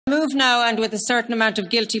Move now, and with a certain amount of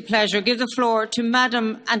guilty pleasure, give the floor to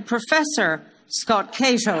Madam and Professor Scott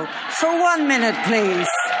Cato for 1 minute, please.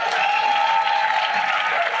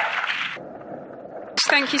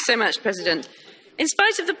 Thank you so much, President. In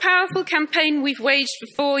spite of the powerful campaign we've waged for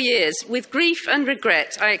 4 years, with grief and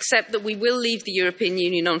regret, I accept that we will leave the European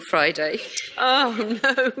Union on Friday. Oh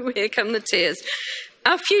no, here come the tears.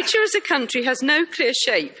 Our future as a country has no clear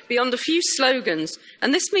shape beyond a few slogans,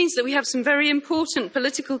 and this means that we have some very important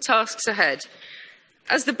political tasks ahead.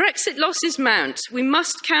 As the Brexit losses mount, we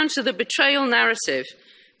must counter the betrayal narrative,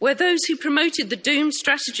 where those who promoted the doomed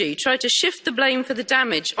strategy try to shift the blame for the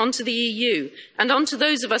damage onto the EU and onto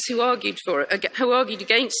those of us who argued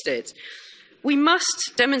against it. We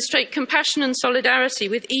must demonstrate compassion and solidarity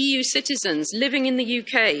with EU citizens living in the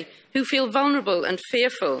UK who feel vulnerable and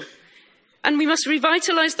fearful. And we must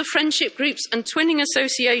revitalise the friendship groups and twinning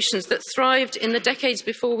associations that thrived in the decades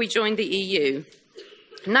before we joined the EU.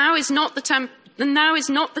 Now is not the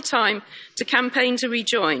time to campaign to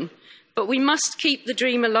rejoin, but we must keep the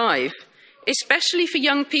dream alive, especially for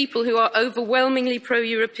young people who are overwhelmingly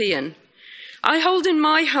pro-European. I hold in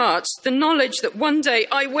my heart the knowledge that one day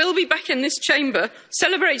I will be back in this chamber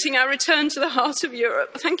celebrating our return to the heart of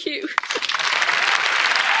Europe. Thank you.